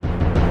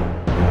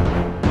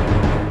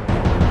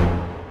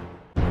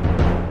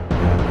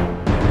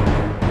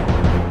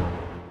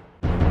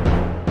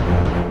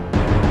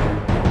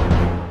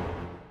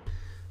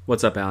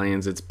What's up,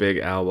 aliens? It's Big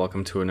Al.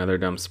 Welcome to another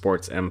Dumb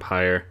Sports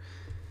Empire.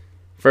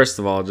 First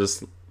of all,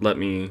 just let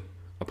me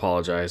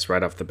apologize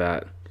right off the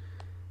bat.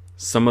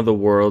 Some of the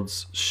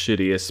world's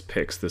shittiest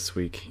picks this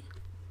week.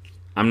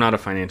 I'm not a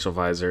financial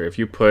advisor. If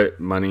you put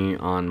money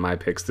on my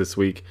picks this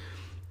week,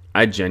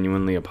 I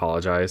genuinely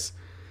apologize.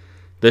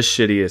 The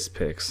shittiest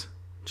picks.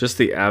 Just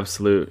the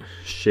absolute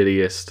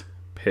shittiest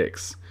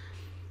picks.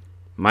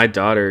 My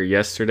daughter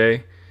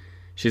yesterday,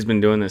 she's been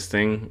doing this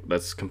thing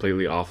that's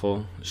completely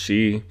awful.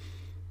 She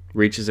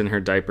reaches in her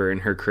diaper in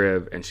her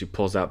crib and she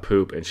pulls out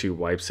poop and she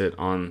wipes it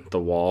on the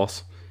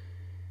walls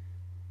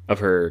of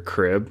her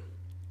crib.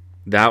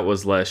 That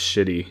was less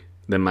shitty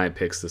than my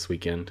picks this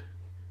weekend.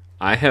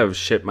 I have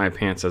shit my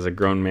pants as a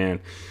grown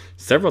man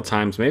several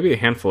times, maybe a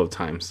handful of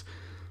times.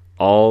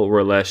 All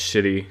were less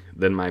shitty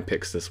than my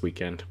picks this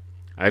weekend.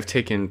 I've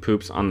taken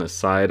poops on the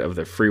side of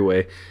the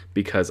freeway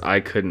because I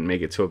couldn't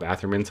make it to a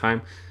bathroom in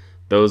time.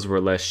 Those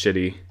were less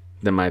shitty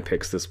than my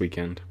picks this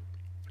weekend.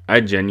 I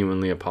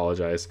genuinely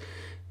apologize.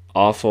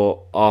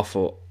 Awful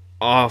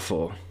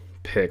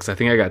picks. I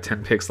think I got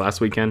 10 picks last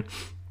weekend.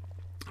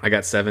 I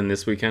got 7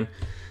 this weekend.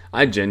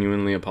 I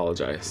genuinely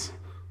apologize.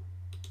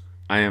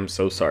 I am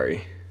so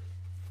sorry.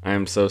 I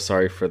am so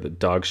sorry for the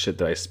dog shit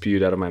that I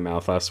spewed out of my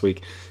mouth last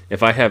week.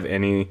 If I have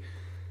any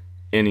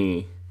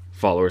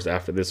followers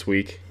after this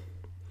week,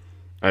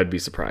 I'd be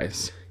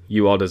surprised.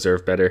 You all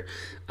deserve better.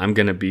 I'm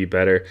going to be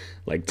better.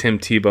 Like Tim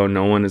Tebow,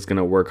 no one is going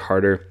to work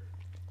harder.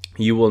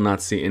 You will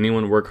not see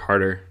anyone work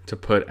harder to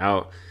put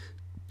out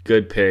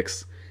good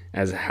picks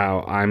as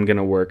how I'm going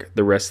to work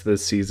the rest of the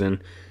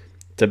season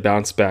to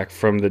bounce back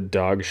from the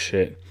dog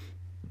shit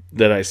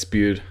that I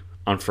spewed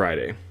on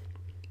Friday.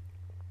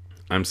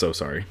 I'm so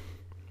sorry.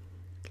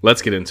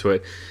 Let's get into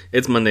it.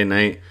 It's Monday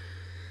night.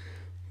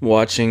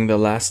 Watching the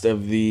last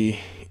of the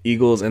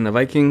Eagles and the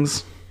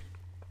Vikings.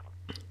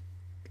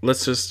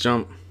 Let's just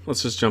jump into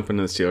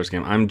the Steelers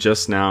game. I'm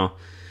just now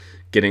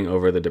getting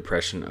over the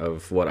depression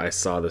of what I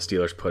saw the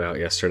Steelers put out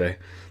yesterday.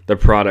 The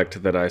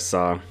product that I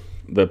saw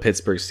the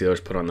Pittsburgh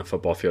Steelers put on the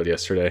football field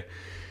yesterday.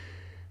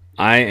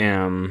 I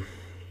am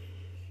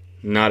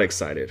not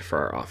excited for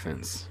our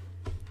offense.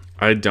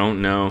 I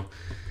don't know.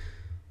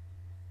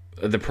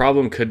 The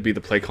problem could be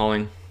the play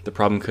calling. The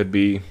problem could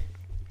be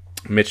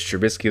Mitch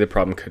Trubisky. The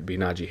problem could be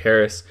Najee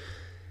Harris.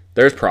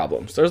 There's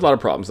problems. There's a lot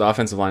of problems. The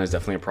offensive line is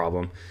definitely a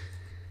problem.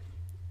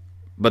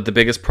 But the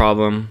biggest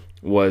problem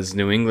was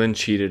New England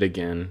cheated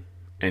again,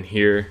 and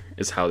here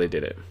is how they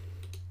did it.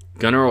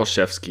 Gunnar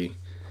Olszewski,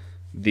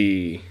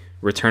 the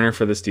returner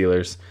for the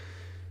Steelers,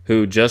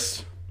 who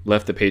just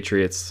left the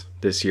Patriots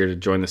this year to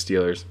join the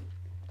Steelers,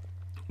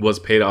 was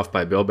paid off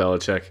by Bill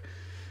Belichick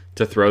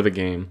to throw the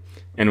game.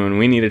 And when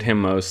we needed him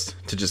most,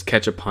 to just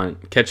catch a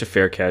punt, catch a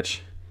fair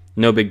catch,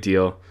 no big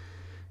deal.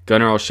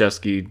 Gunnar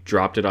Olszewski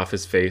dropped it off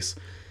his face,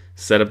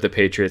 set up the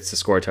Patriots to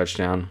score a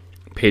touchdown.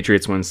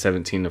 Patriots win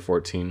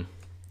 17-14.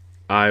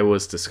 I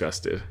was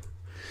disgusted.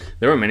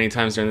 There were many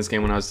times during this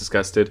game when I was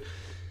disgusted.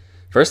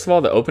 First of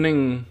all, the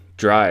opening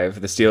drive,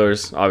 the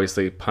Steelers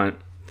obviously punt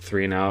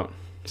 3 and out,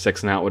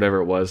 6 and out, whatever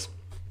it was.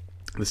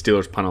 The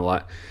Steelers punt a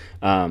lot.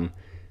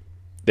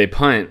 They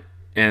punt,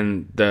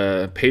 and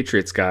the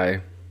Patriots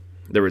guy,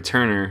 the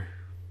returner,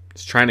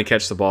 is trying to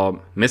catch the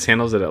ball,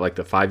 mishandles it at like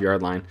the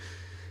 5-yard line,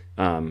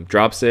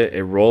 drops it,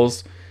 it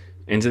rolls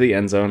into the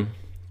end zone,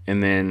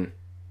 and then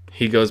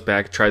he goes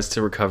back, tries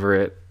to recover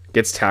it,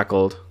 gets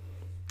tackled.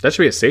 That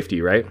should be a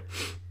safety, right?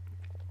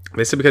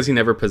 They said because he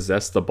never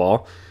possessed the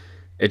ball,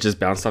 it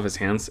just bounced off his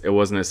hands. It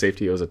wasn't a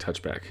safety, it was a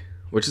touchback,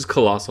 which is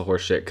colossal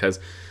horseshit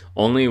because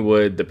only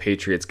would the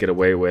Patriots get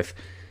away with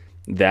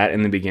that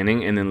in the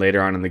beginning and then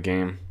later on in the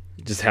game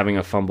just having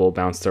a fumble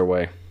bounce their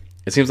way.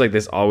 It seems like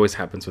this always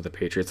happens with the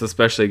Patriots,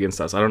 especially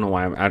against us. I don't know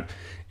why.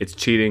 It's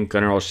cheating.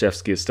 Gunnar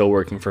Olszewski is still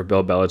working for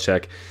Bill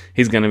Belichick.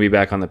 He's going to be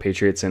back on the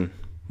Patriots in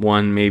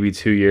 1, maybe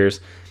 2 years.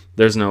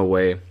 There's no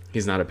way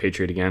he's not a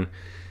Patriot again.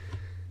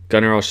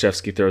 Gunnar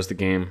Olszewski throws the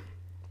game.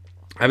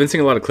 I've been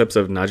seeing a lot of clips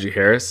of Najee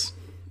Harris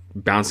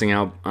bouncing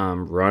out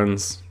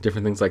runs,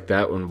 different things like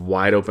that, when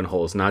wide open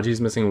holes. Najee's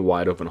missing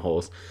wide open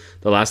holes.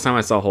 The last time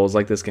I saw holes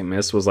like this get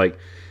missed was like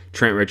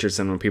Trent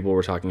Richardson when people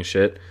were talking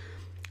shit.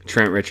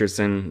 Trent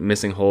Richardson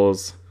missing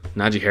holes.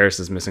 Najee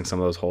Harris is missing some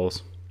of those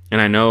holes. And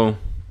I know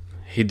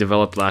he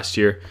developed last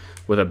year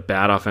with a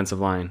bad offensive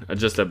line,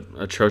 just an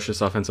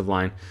atrocious offensive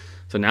line.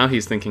 So now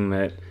he's thinking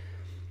that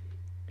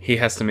he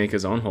has to make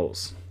his own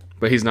holes.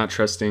 But he's not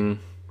trusting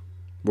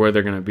where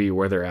they're going to be,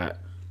 where they're at.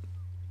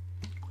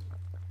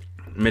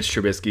 Mitch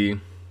Trubisky.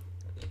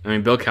 I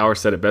mean, Bill Cowher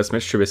said it best.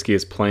 Mitch Trubisky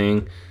is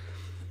playing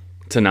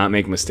to not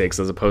make mistakes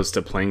as opposed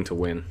to playing to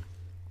win.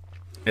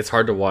 It's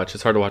hard to watch.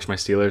 It's hard to watch my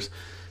Steelers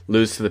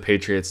lose to the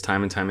Patriots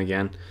time and time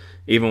again,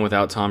 even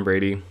without Tom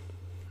Brady.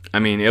 I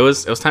mean, it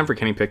was time for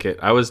Kenny Pickett.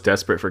 I was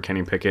desperate for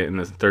Kenny Pickett in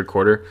the third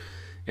quarter,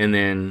 and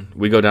then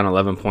we go down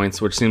 11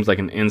 points, which seems like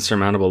an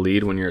insurmountable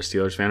lead when you're a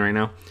Steelers fan right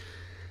now.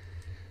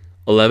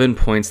 11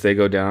 points they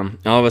go down.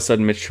 All of a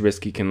sudden, Mitch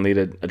Trubisky can lead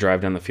a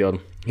drive down the field.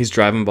 He's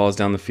driving balls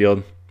down the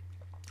field.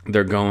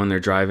 They're going, they're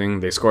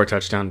driving. They score a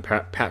touchdown.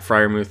 Pat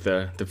Freiermuth,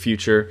 the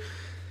future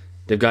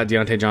They've got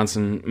Deontay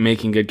Johnson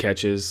making good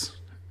catches.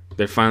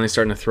 They're finally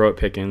starting to throw at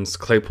Pickens.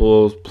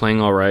 Claypool playing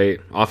all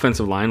right.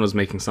 Offensive line was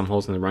making some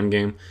holes in the run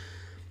game.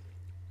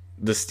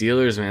 The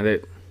Steelers, man,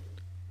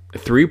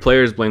 3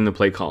 players blame the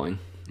play calling.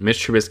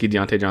 Mitch Trubisky,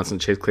 Deontay Johnson,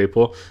 Chase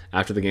Claypool,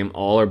 after the game,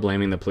 all are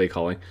blaming the play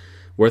calling.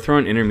 We're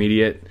throwing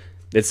intermediate.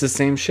 It's the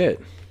same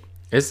shit.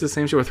 We're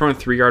throwing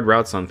 3-yard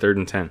routes on 3rd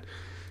and 10.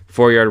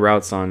 4-yard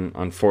routes on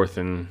 4th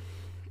and...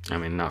 I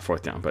mean, not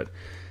 4th down, but...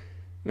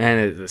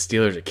 Man, the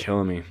Steelers are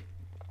killing me.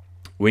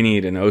 We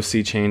need an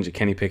OC change, a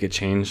Kenny Pickett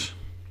change.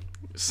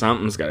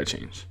 Something's got to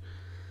change.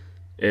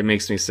 It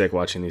makes me sick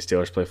watching these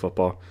Steelers play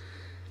football.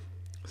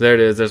 So there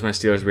it is. There's my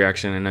Steelers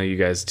reaction. I know you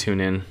guys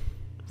tune in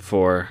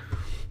for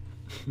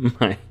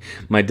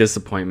my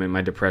disappointment,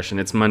 my depression.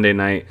 It's Monday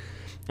night.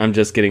 I'm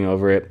just getting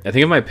over it. I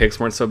think if my picks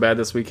weren't so bad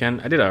this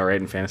weekend, I did all right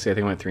in fantasy. I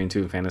think I went 3-2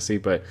 in fantasy.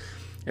 But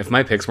if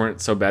my picks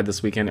weren't so bad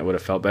this weekend, it would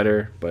have felt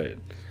better. But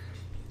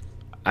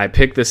I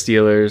picked the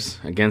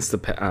Steelers against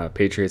the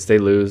Patriots. They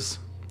lose.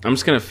 I'm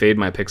just going to fade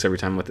my picks every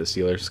time with the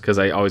Steelers because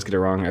I always get it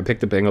wrong. I pick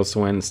the Bengals to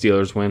win, the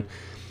Steelers win.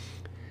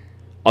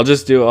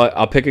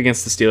 I'll pick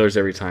against the Steelers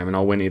every time, and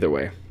I'll win either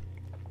way.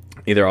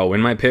 Either I'll win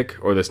my pick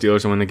or the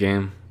Steelers will win the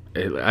game.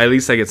 At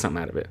least I get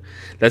something out of it.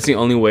 That's the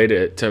only way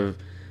to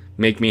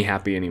make me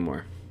happy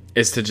anymore,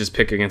 is to just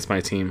pick against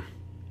my team.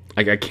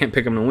 Like, I can't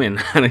pick them to win.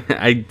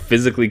 I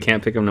physically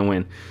can't pick them to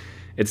win.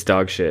 It's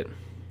dog shit.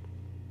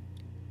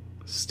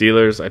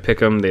 Steelers, I pick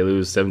them. They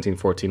lose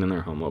 17-14 in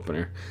their home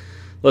opener.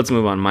 Let's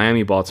move on.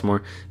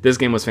 Miami-Baltimore. This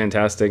game was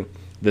fantastic.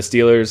 The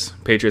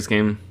Steelers-Patriots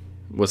game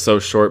was so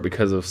short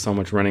because of so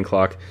much running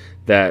clock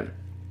that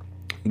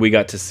we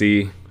got to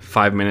see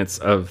 5 minutes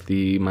of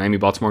the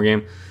Miami-Baltimore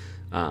game.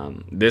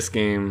 This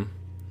game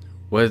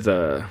was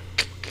the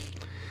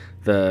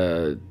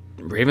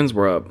Ravens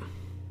were up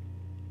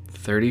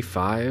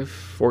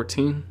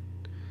 35-14.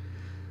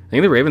 I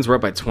think the Ravens were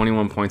up by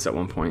 21 points at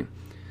one point.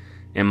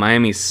 And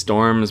Miami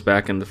storms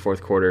back in the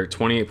fourth quarter,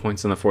 28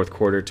 points in the fourth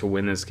quarter to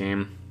win this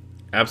game.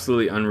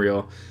 Absolutely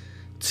unreal.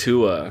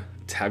 Tua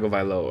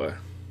Tagovailoa.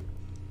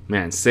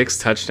 Man, 6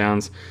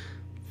 touchdowns,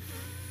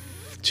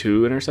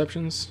 2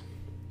 interceptions.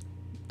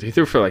 He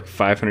threw for like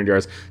 500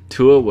 yards.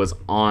 Tua was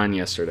on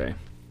yesterday.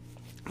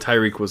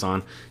 Tyreek was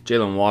on.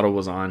 Jalen Waddle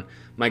was on.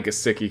 Mike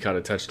Gesicki caught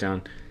a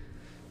touchdown.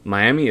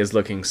 Miami is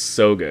looking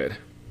so good.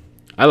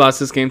 I lost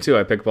this game too.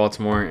 I picked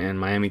Baltimore, and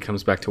Miami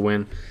comes back to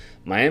win.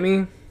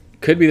 Miami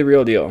could be the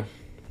real deal.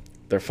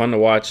 They're fun to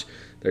watch.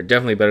 They're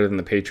definitely better than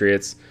the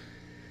Patriots.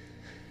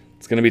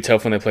 It's going to be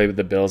tough when they play with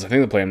the Bills. I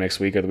think they'll play them next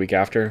week or the week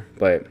after.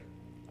 But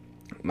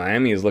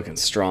Miami is looking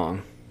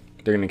strong.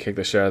 They're going to kick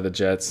the shit out of the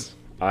Jets.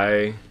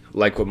 I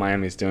like what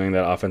Miami's doing.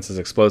 That offense is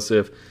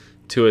explosive.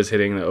 Tua is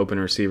hitting the open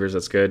receivers.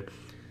 That's good.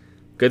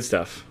 Good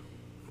stuff.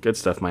 Good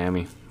stuff,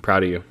 Miami.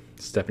 Proud of you.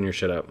 Stepping your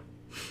shit up.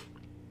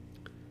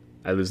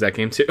 I lose that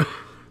game too.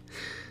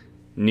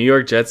 New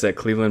York Jets at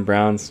Cleveland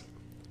Browns.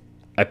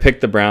 I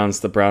picked the Browns.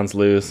 The Browns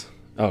lose.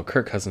 Oh,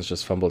 Kirk Cousins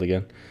just fumbled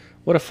again.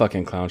 What a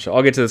fucking clown show.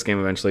 I'll get to this game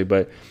eventually,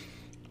 but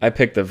I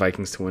picked the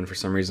Vikings to win for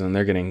some reason.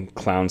 They're getting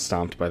clown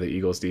stomped by the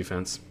Eagles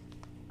defense.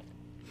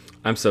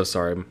 I'm so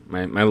sorry,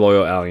 my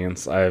loyal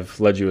Alliance. I've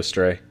led you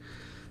astray.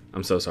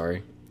 I'm so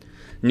sorry.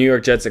 New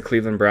York Jets at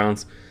Cleveland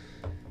Browns.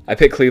 I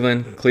picked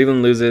Cleveland.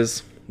 Cleveland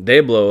loses.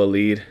 They blow a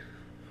lead.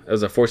 It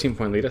was a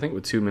 14-point lead, I think,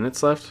 with 2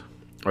 minutes left.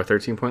 Or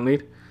 13-point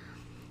lead.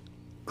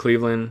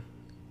 Cleveland,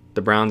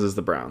 the Browns is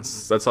the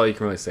Browns. That's all you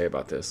can really say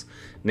about this.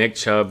 Nick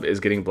Chubb is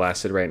getting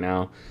blasted right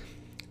now.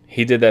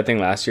 He did that thing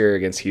last year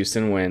against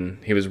Houston when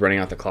he was running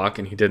out the clock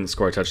and he didn't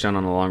score a touchdown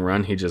on a long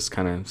run. He just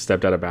kind of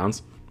stepped out of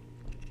bounds.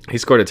 He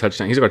scored a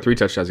touchdown. He scored 3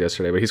 touchdowns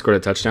yesterday, but he scored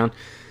a touchdown,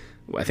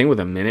 I think, with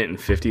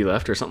 1:50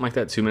 left or something like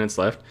that, 2 minutes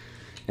left.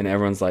 And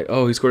everyone's like,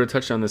 oh, he scored a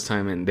touchdown this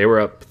time. And they were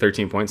up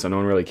 13 points, so no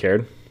one really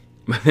cared.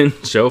 But then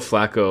Joe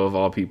Flacco, of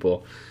all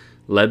people,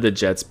 led the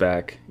Jets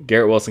back.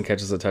 Garrett Wilson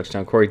catches a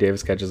touchdown. Corey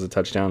Davis catches a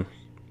touchdown.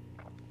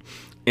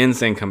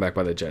 Insane comeback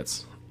by the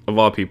Jets. Of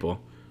all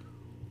people.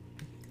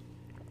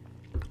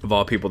 Of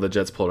all people, the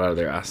Jets pulled out of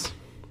their ass.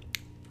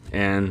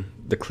 And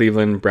the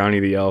Cleveland Brownie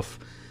the Elf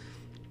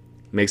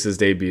makes his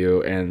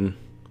debut, and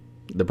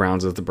the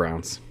Browns is the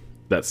Browns.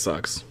 That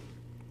sucks.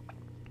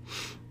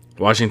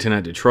 Washington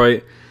at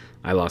Detroit.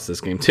 I lost this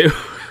game too.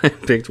 I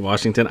picked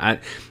Washington. I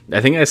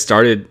think I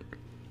started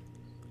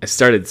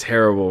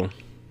terrible,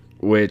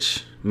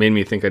 which made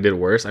me think I did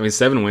worse. I mean,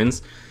 7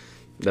 wins.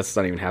 That's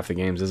not even half the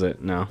games, is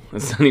it? No,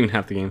 that's not even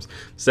half the games.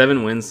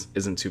 7 wins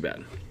isn't too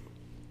bad.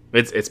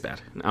 It's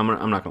bad. I'm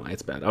not gonna lie,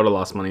 it's bad. I would have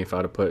lost money if I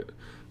would have put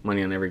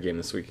money on every game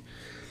this week.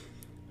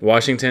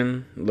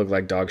 Washington looked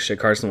like dog shit.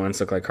 Carson Wentz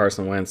looked like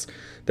Carson Wentz.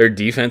 Their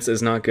defense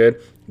is not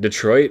good.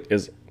 Detroit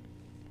is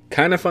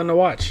kind of fun to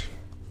watch.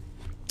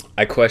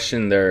 I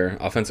question their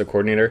offensive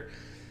coordinator.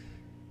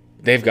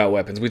 They've got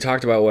weapons. We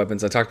talked about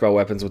weapons. I talked about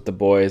weapons with the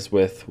boys,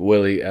 with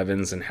Willie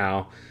Evans and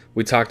Howe.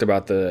 We talked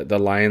about the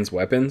Lions'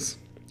 weapons.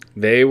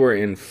 They were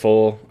in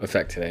full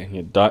effect today.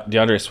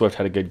 DeAndre Swift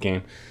had a good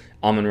game.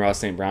 Amon-Ra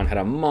St. Brown had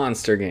a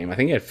monster game. I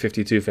think he had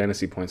 52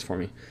 fantasy points for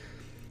me.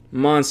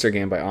 Monster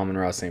game by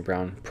Amon-Ra St.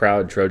 Brown.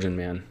 Proud Trojan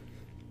man.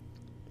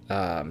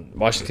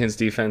 Washington's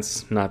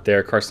defense, not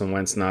there. Carson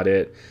Wentz, not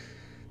it.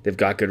 They've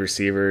got good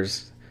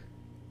receivers.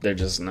 They're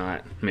just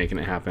not making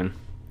it happen.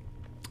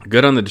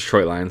 Good on the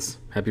Detroit Lions.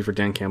 Happy for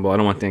Dan Campbell. I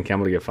don't want Dan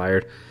Campbell to get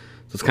fired.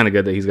 So it's kind of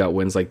good that he's got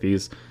wins like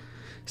these.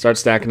 Start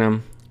stacking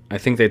them. I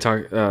think we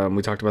talked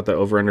about the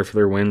over-under for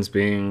their wins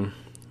being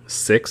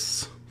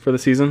 6 for the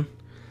season.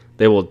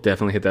 They will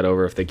definitely hit that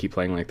over if they keep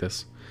playing like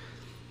this.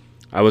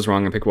 I was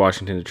wrong. I picked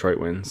Washington. Detroit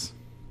wins.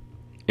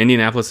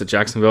 Indianapolis at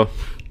Jacksonville.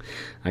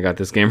 I got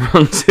this game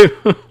wrong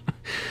too.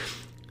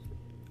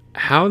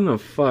 How in the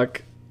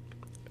fuck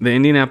the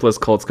Indianapolis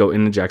Colts go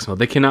into Jacksonville?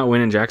 They cannot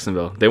win in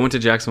Jacksonville. They went to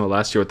Jacksonville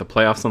last year with the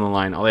playoffs on the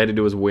line. All they had to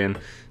do was win.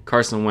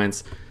 Carson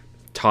Wentz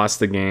tossed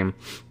the game.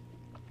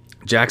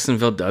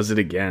 Jacksonville does it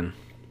again.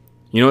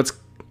 You know what's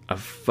a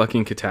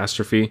fucking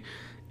catastrophe?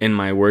 In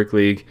my work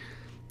league,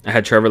 I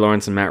had Trevor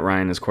Lawrence and Matt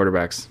Ryan as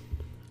quarterbacks.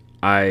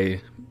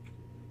 I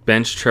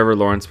benched Trevor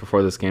Lawrence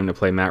before this game to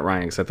play Matt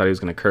Ryan because I thought he was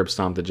going to curb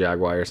stomp the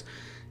Jaguars.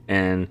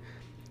 And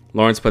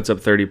Lawrence puts up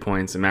 30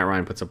 points and Matt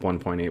Ryan puts up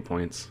 1.8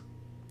 points.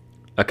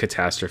 A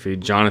catastrophe.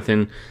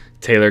 Jonathan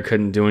Taylor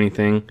couldn't do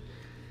anything.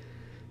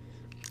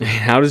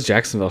 How does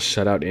Jacksonville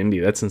shut out Indy?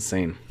 That's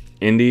insane.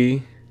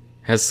 Indy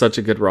has such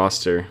a good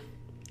roster.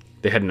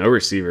 They had no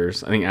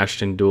receivers. I think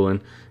Ashton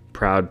Doolin,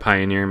 proud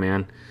Pioneer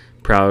man,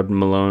 proud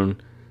Malone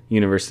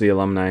University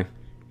alumni.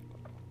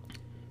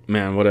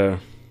 Man, what a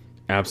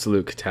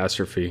absolute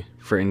catastrophe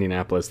for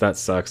Indianapolis. That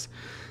sucks.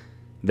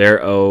 They're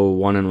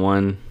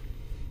 1-1.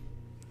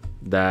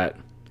 That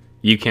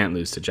you can't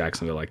lose to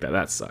Jacksonville like that.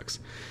 That sucks.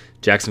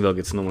 Jacksonville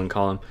gets in the win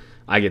column.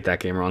 I get that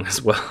game wrong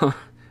as well.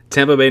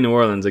 Tampa Bay, New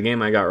Orleans, a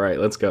game I got right.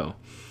 Let's go.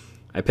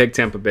 I picked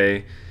Tampa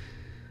Bay.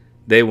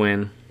 They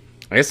win.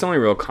 I guess the only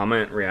real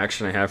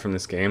reaction I have from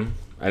this game,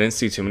 I didn't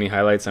see too many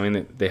highlights. I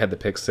mean, they had the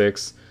pick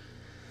six.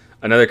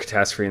 Another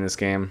catastrophe in this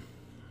game.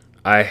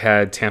 I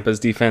had Tampa's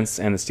defense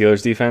and the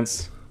Steelers'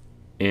 defense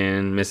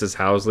in Mrs.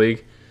 Howe's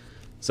league.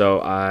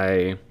 So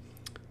I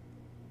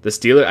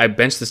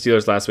benched the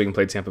Steelers last week and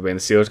played Tampa Bay, and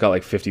the Steelers got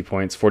like 50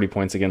 points, 40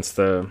 points against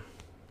the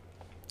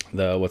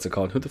what's it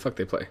called? Who the fuck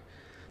they play?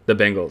 The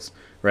Bengals,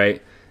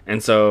 right?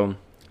 And so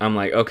I'm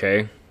like,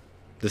 okay,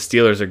 the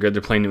Steelers are good.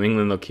 They're playing New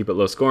England. They'll keep it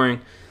low scoring.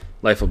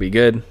 Life will be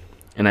good.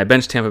 And I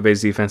benched Tampa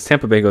Bay's defense.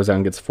 Tampa Bay goes out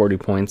and gets 40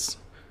 points.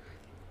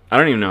 I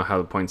don't even know how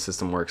the point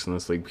system works in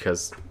this league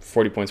because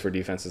 40 points for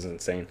defense is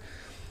insane.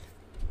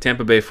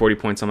 Tampa Bay, 40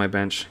 points on my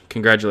bench.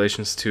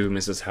 Congratulations to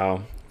Mrs.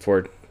 Howe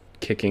for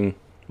kicking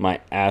my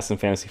ass in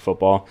fantasy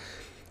football.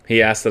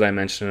 He asked that I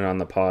mention it on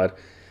the pod.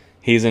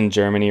 He's in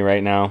Germany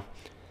right now.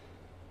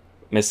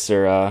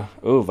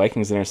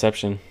 Vikings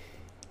interception.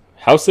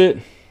 House it.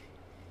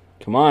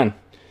 Come on.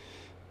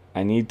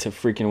 I need to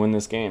freaking win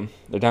this game.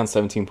 They're down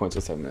 17 points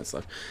with 7 minutes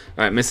left.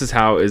 All right, Mrs.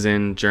 Howe is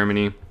in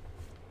Germany.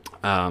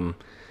 Fun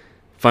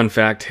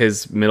fact,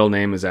 his middle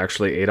name is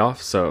actually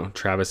Adolf, so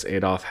Travis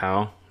Adolf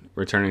Howe,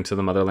 returning to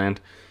the motherland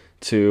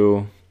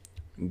to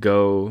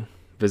go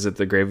visit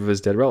the grave of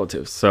his dead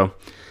relatives. So,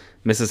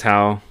 Mrs.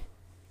 Howe,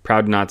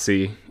 proud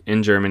Nazi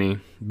in Germany,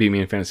 beat me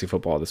in fantasy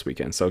football this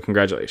weekend. So,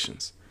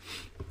 congratulations.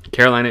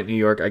 Carolina at New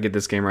York, I get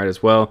this game right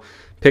as well.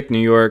 Pick New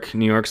York.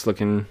 New York's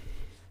looking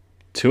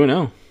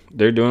 2-0.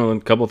 They're doing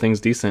a couple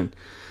things decent.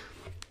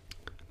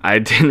 I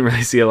didn't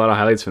really see a lot of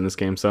highlights from this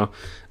game, so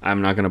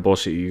I'm not going to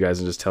bullshit you guys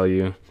and just tell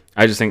you.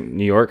 I just think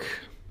New York,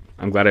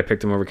 I'm glad I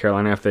picked them over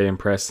Carolina if they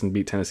impressed and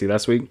beat Tennessee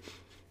last week.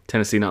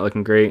 Tennessee not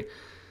looking great.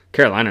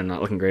 Carolina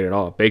not looking great at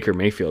all. Baker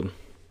Mayfield,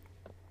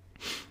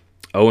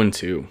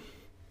 0-2.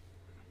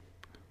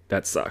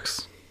 That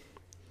sucks.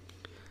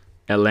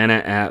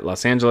 Atlanta at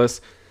Los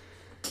Angeles.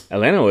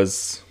 Atlanta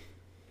was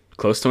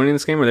close to winning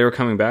this game, or they were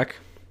coming back.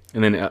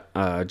 And then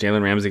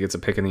Jalen Ramsey gets a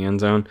pick in the end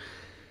zone.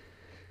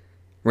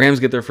 Rams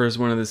get their first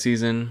win of the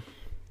season.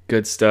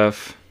 Good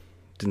stuff.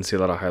 Didn't see a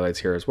lot of highlights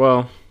here as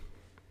well.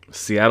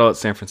 Seattle at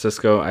San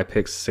Francisco. I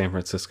picked San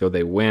Francisco.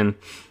 They win.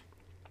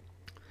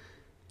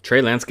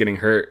 Trey Lance getting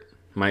hurt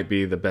might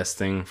be the best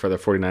thing for the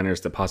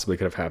 49ers that possibly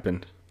could have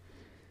happened.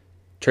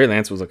 Trey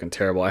Lance was looking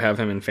terrible. I have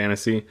him in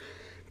fantasy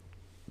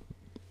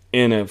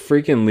in a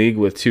freaking league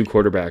with 2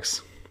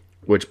 quarterbacks,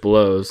 which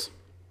blows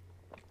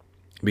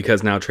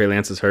because now Trey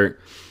Lance is hurt.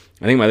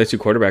 I think my other 2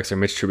 quarterbacks are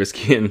Mitch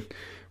Trubisky and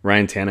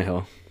Ryan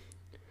Tannehill.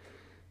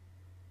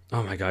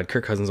 Oh my God,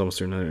 Kirk Cousins almost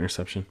threw another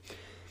interception.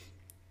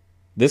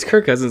 This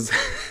Kirk Cousins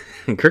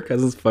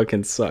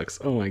fucking sucks.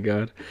 Oh my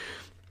God.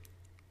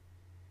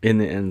 In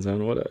the end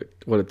zone,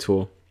 what a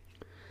tool.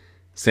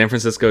 San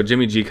Francisco,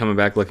 Jimmy G coming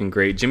back looking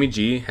great. Jimmy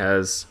G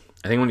has,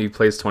 I think when he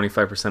plays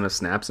 25% of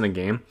snaps in a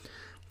game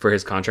for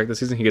his contract this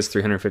season, he gets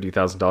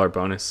 $350,000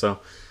 bonus. So,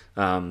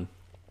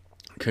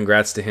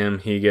 congrats to him.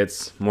 He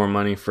gets more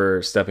money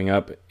for stepping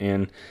up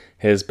in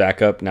his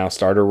backup, now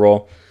starter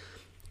role.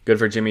 Good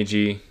for Jimmy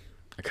G.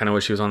 I kind of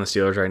wish he was on the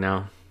Steelers right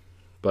now,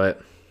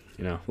 but,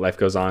 life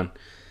goes on.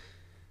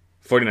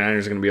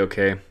 49ers are going to be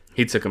okay.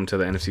 He took them to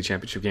the NFC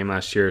Championship game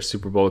last year,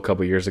 Super Bowl a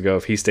couple years ago.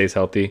 If he stays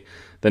healthy,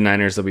 the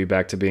Niners will be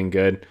back to being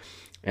good.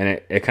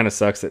 And it kind of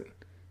sucks that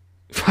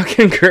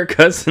fucking Kirk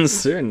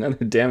Cousins threw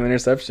another damn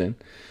interception.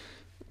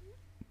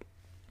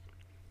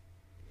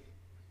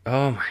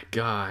 Oh my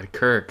God,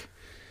 Kirk.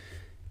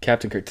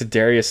 Captain Kirk to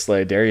Darius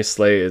Slay. Darius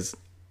Slay is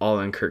all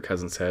in Kirk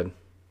Cousins' head.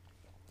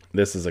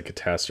 This is a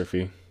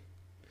catastrophe.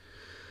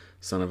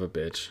 Son of a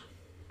bitch.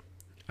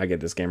 I get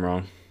this game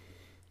wrong.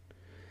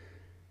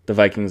 The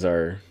Vikings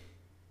are...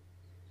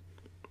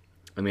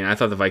 I mean, I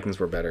thought the Vikings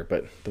were better,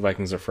 but the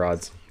Vikings are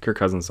frauds. Kirk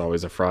Cousins is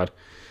always a fraud.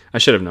 I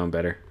should have known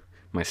better.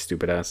 My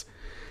stupid ass.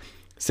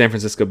 San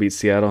Francisco beats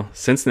Seattle.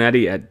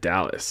 Cincinnati at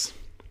Dallas.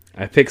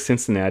 I picked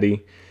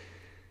Cincinnati.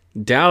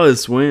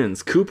 Dallas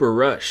wins. Cooper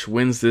Rush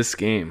wins this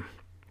game.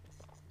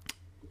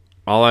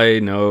 All I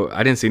know,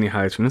 I didn't see any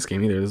highlights from this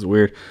game either. This is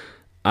weird.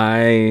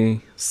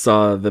 I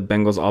saw the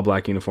Bengals all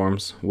black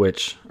uniforms,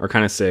 which are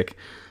kind of sick.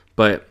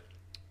 But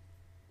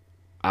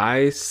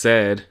I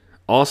said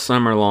all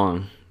summer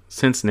long,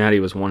 Cincinnati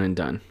was one and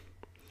done.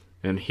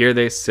 And here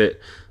they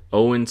sit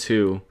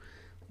 0-2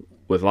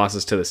 with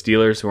losses to the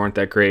Steelers, who aren't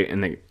that great,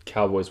 and the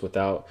Cowboys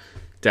without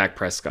Dak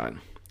Prescott.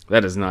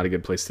 That is not a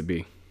good place to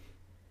be.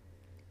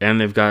 And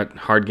they've got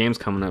hard games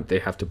coming up. They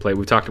have to play.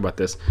 We've talked about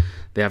this.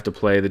 They have to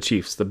play the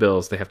Chiefs, the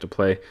Bills. They have to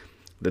play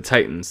the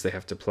Titans. They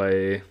have to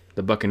play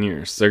the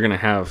Buccaneers. They're going to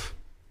have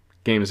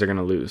games they're going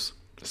to lose,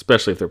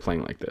 especially if they're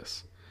playing like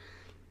this.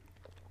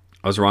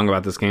 I was wrong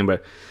about this game,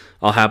 but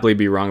I'll happily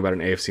be wrong about an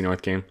AFC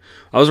North game.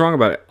 I was wrong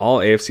about all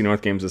AFC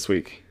North games this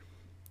week.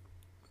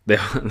 The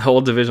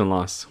whole division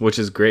lost, which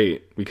is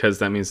great because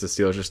that means the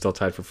Steelers are still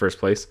tied for first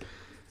place.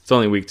 It's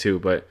only week 2,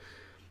 but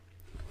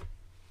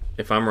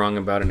if I'm wrong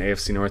about an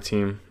AFC North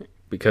team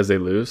because they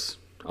lose,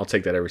 I'll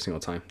take that every single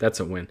time. That's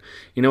a win.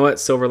 You know what?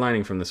 Silver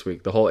lining from this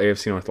week. The whole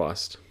AFC North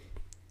lost.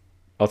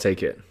 I'll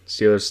take it.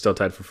 Steelers still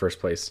tied for first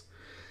place.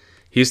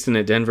 Houston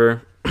at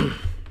Denver.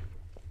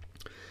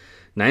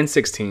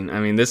 9-16. I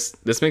mean,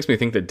 this makes me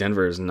think that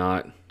Denver is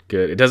not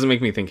good. It doesn't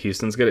make me think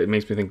Houston's good. It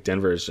makes me think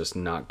Denver is just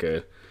not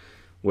good,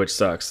 which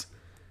sucks.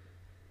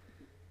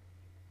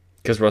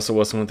 Because Russell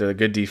Wilson went there, a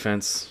good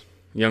defense,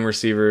 young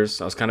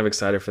receivers. I was kind of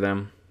excited for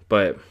them,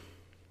 but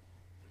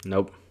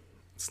nope,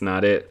 it's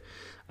not it.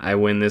 I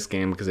win this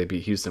game because they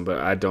beat Houston, but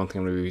I don't think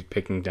I'm going to be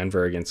picking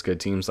Denver against good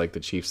teams like the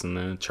Chiefs and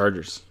the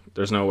Chargers.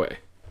 There's no way.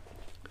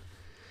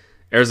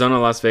 Arizona,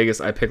 Las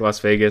Vegas. I pick Las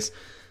Vegas.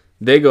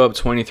 They go up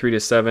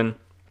 23-7.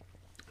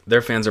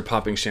 Their fans are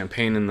popping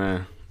champagne in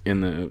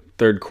the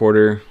third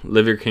quarter.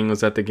 Liver King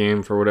was at the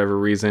game for whatever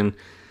reason.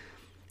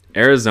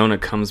 Arizona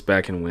comes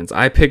back and wins.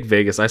 I picked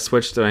Vegas. I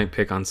switched my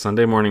pick on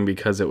Sunday morning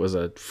because it was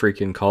a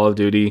freaking Call of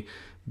Duty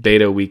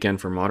beta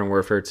weekend for Modern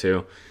Warfare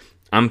 2.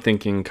 I'm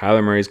thinking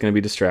Kyler Murray's going to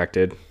be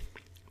distracted.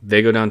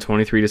 They go down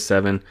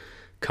 23-7,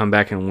 come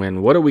back and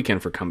win. What a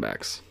weekend for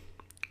comebacks.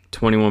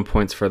 21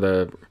 points for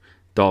the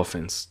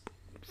Dolphins,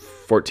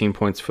 14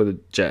 points for the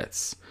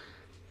Jets.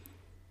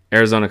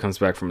 Arizona comes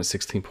back from a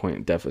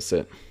 16-point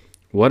deficit.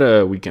 What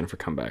a weekend for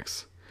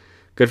comebacks.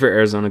 Good for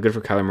Arizona, good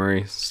for Kyler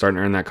Murray, starting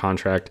to earn that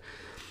contract.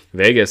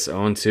 Vegas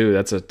 0-2,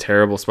 that's a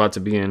terrible spot to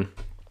be in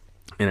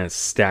a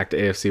stacked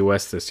AFC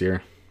West this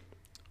year.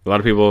 A lot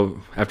of people,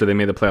 after they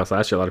made the playoffs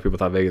last year, a lot of people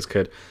thought Vegas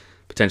could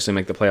potentially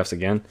make the playoffs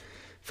again.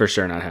 For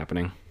sure not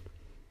happening.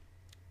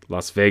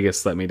 Las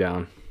Vegas let me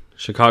down.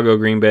 Chicago,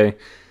 Green Bay,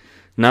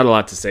 not a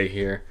lot to say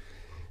here.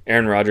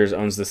 Aaron Rodgers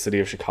owns the city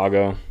of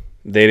Chicago.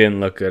 They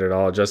didn't look good at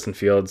all. Justin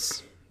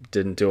Fields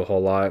didn't do a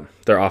whole lot.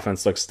 Their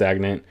offense looked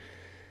stagnant.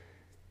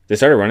 They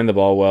started running the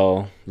ball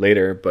well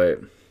later,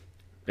 but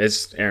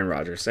it's Aaron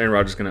Rodgers. Aaron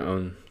Rodgers is going to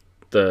own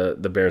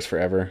the Bears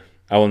forever.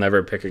 I will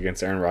never pick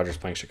against Aaron Rodgers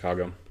playing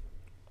Chicago.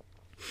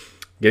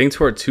 Getting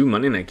to our 2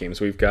 Monday night games,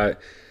 we've got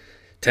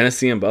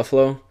Tennessee and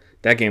Buffalo.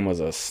 That game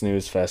was a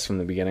snooze fest from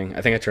the beginning.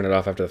 I think I turned it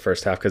off after the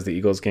first half because the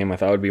Eagles game I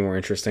thought would be more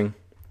interesting.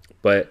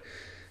 But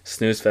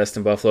snooze fest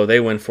in Buffalo. They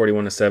win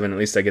 41-7. At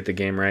least I get the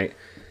game right.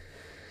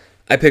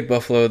 I picked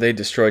Buffalo. They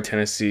destroyed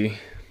Tennessee.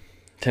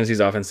 Tennessee's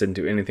offense didn't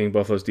do anything.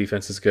 Buffalo's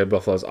defense is good.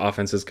 Buffalo's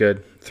offense is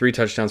good. 3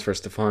 touchdowns for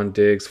Stephon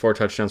Diggs. 4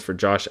 touchdowns for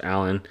Josh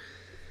Allen.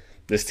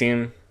 This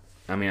team,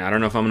 I mean, I don't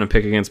know if I'm going to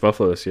pick against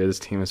Buffalo this year. This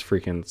team is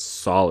freaking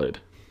solid.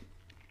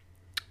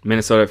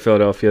 Minnesota at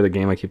Philadelphia, the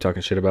game I keep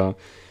talking shit about.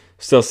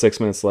 Still 6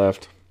 minutes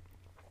left.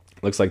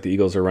 Looks like the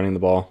Eagles are running the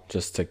ball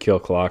just to kill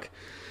clock.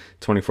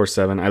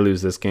 24-7. I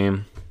lose this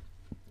game.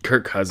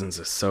 Kirk Cousins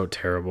is so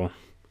terrible.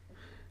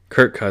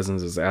 Kirk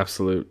Cousins is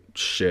absolute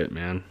shit,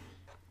 man.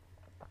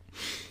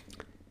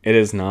 It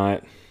is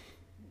not.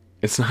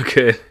 It's not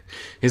good.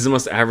 He's the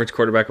most average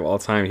quarterback of all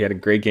time. He had a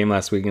great game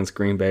last week against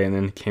Green Bay and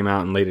then came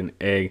out and laid an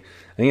egg.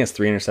 I think he has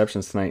 3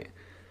 interceptions tonight.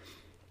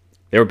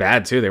 They were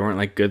bad, too. They weren't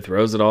like good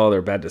throws at all. They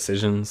were bad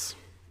decisions.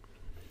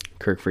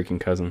 Kirk freaking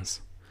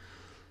Cousins.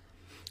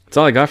 That's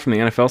all I got from the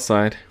NFL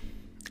side.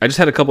 I just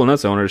had a couple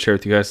notes I wanted to share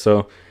with you guys.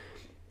 So,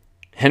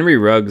 Henry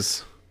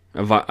Ruggs,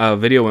 a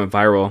video went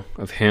viral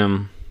of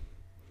him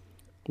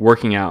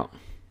working out.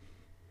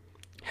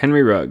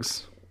 Henry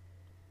Ruggs.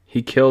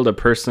 He killed a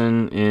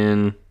person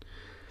in,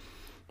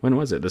 when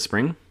was it? The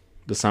spring?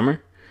 The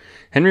summer?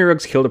 Henry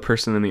Ruggs killed a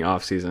person in the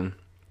offseason.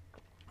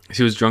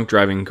 He was drunk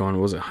driving going,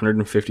 what was it,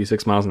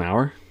 156 miles an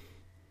hour?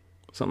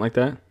 Something like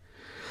that.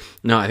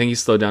 No, I think he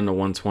slowed down to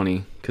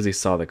 120 because he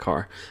saw the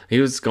car. He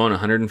was going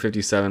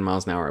 157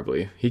 miles an hour, I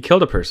believe. He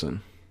killed a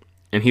person,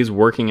 and he's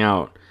working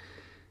out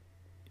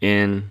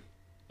in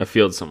a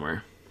field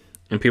somewhere.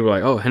 And people are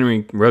like, oh,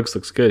 Henry Ruggs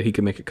looks good. He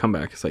could make a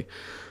comeback. It's like,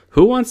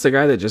 who wants the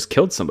guy that just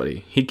killed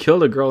somebody? He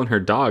killed a girl and her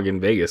dog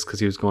in Vegas because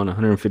he was going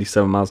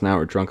 157 miles an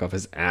hour drunk off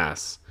his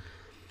ass.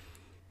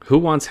 Who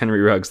wants Henry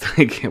Ruggs?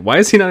 Like, why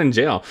is he not in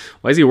jail?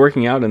 Why is he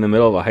working out in the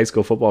middle of a high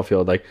school football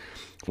field? Like,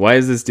 why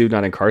is this dude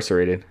not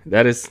incarcerated?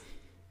 That is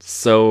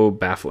so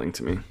baffling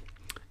to me.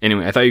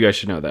 Anyway, I thought you guys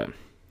should know that.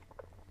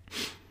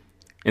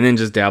 And then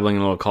just dabbling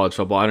in a little college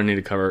football. I don't need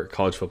to cover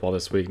college football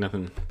this week.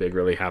 Nothing big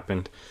really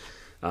happened.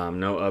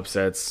 No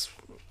upsets.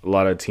 A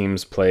lot of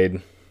teams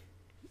played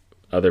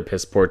other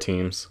piss poor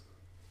teams.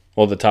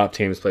 Well, the top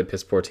teams played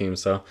piss poor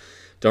teams, so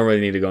don't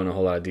really need to go into a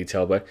whole lot of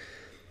detail. But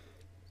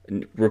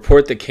a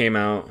report that came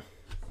out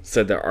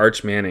said that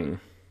Arch Manning,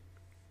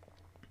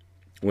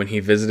 when he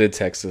visited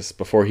Texas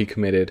before he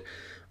committed,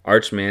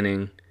 Arch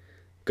Manning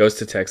goes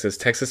to Texas.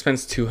 Texas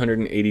spends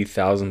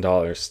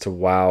 $280,000 to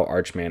wow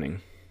Arch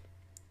Manning.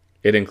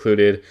 It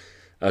included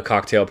a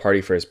cocktail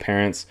party for his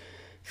parents,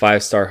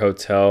 5-star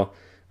hotel.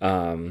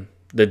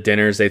 The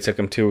dinners they took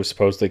him to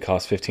supposedly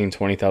cost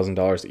 $15,000,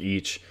 $20,000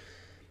 each.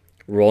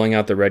 Rolling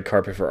out the red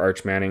carpet for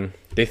Arch Manning.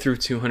 They threw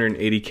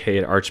 $280K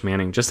at Arch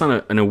Manning just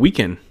on a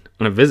weekend,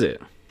 on a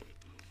visit.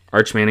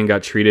 Arch Manning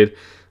got treated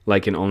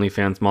like an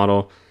OnlyFans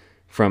model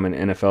from an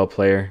NFL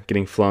player,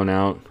 getting flown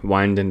out,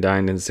 wined and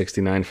dined in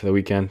 69 for the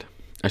weekend.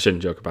 I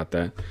shouldn't joke about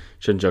that.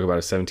 Shouldn't joke about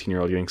a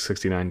 17-year-old getting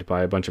 69 to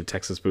buy a bunch of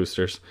Texas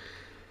boosters.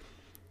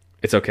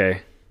 It's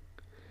okay.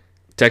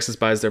 Texas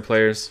buys their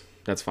players.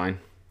 That's fine.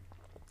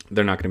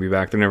 They're not going to be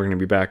back. They're never going to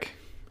be back.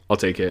 I'll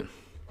take it.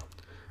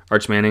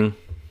 Arch Manning,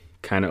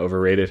 kind of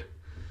overrated.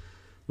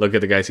 Look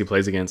at the guys he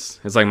plays against.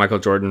 It's like Michael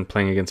Jordan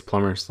playing against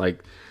plumbers.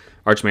 Like,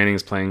 Arch Manning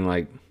is playing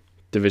like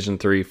Division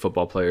III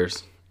football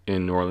players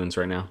in New Orleans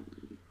right now.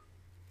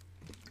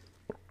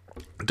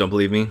 Don't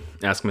believe me?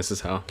 Ask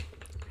Mrs. Howe.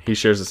 He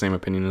shares the same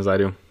opinion as I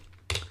do.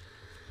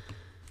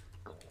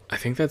 I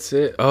think that's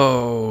it.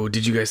 Oh,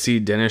 did you guys see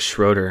Dennis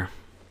Schroeder?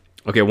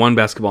 Okay, one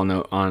basketball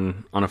note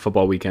on a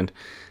football weekend.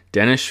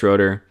 Dennis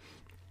Schroeder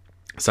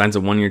signs a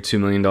 1-year, $2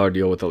 million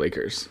deal with the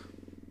Lakers.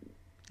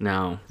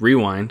 Now,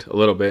 rewind a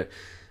little bit.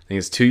 I think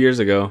it's 2 years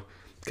ago,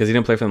 because he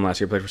didn't play for them last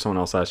year. He played for someone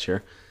else last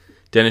year.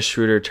 Dennis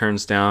Schroeder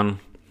turns down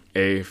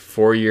a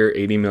 4-year,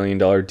 $80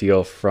 million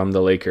deal from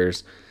the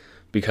Lakers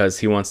because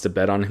he wants to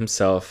bet on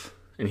himself,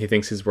 and he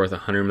thinks he's worth a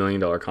 $100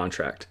 million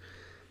contract.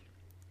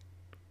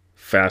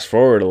 Fast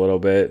forward a little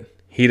bit,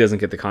 he doesn't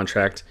get the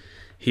contract.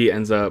 He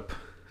ends up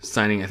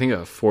signing, I think, a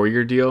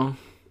 4-year deal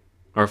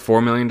or a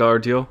 $4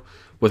 million deal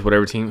with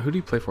whatever team. Who did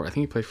he play for? I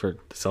think he played for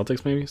the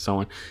Celtics, maybe?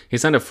 Someone. He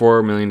signed a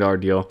 $4 million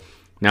deal.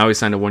 Now he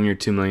signed a 1-year,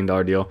 $2 million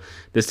deal.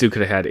 This dude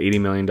could have had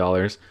 $80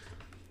 million.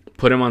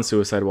 Put him on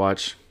suicide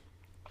watch.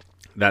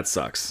 That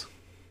sucks.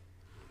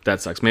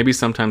 That sucks. Maybe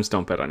sometimes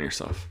don't bet on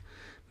yourself.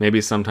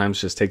 Maybe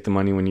sometimes just take the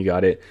money when you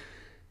got it.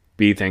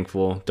 Be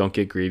thankful. Don't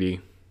get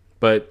greedy.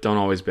 But don't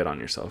always bet on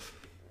yourself.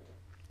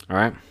 All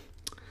right?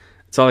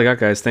 That's all I got,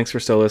 guys. Thanks for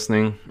still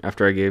listening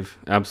after I gave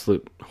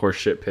absolute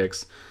horseshit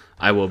picks.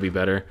 I will be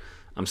better.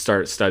 I'm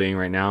studying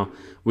right now.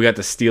 We got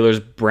the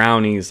Steelers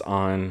Brownies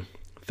on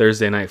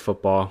Thursday Night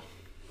Football.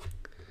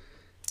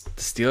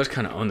 The Steelers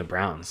kind of own the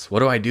Browns. What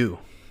do I do?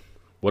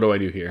 What do I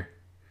do here?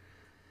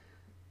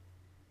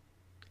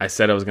 I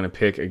said I was going to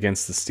pick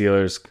against the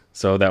Steelers,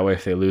 so that way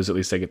if they lose, at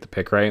least I get the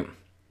pick right.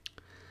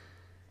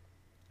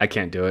 I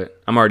can't do it.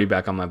 I'm already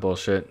back on my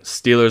bullshit.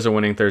 Steelers are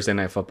winning Thursday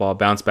Night Football.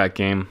 Bounce back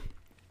game.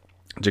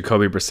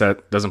 Jacoby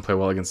Brissett doesn't play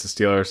well against the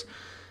Steelers.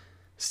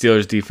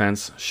 Steelers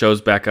defense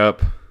shows back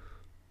up.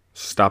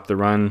 Stop the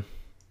run.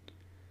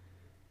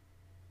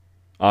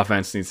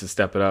 Offense needs to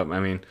step it up. I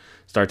mean,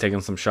 start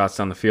taking some shots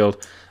down the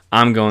field.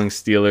 I'm going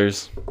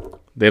Steelers.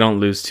 They don't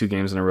lose 2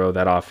 games in a row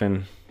that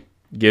often.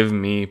 Give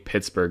me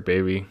Pittsburgh,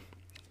 baby.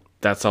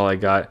 That's all I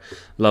got.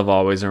 Love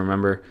always, and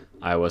remember,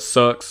 Iowa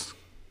sucks.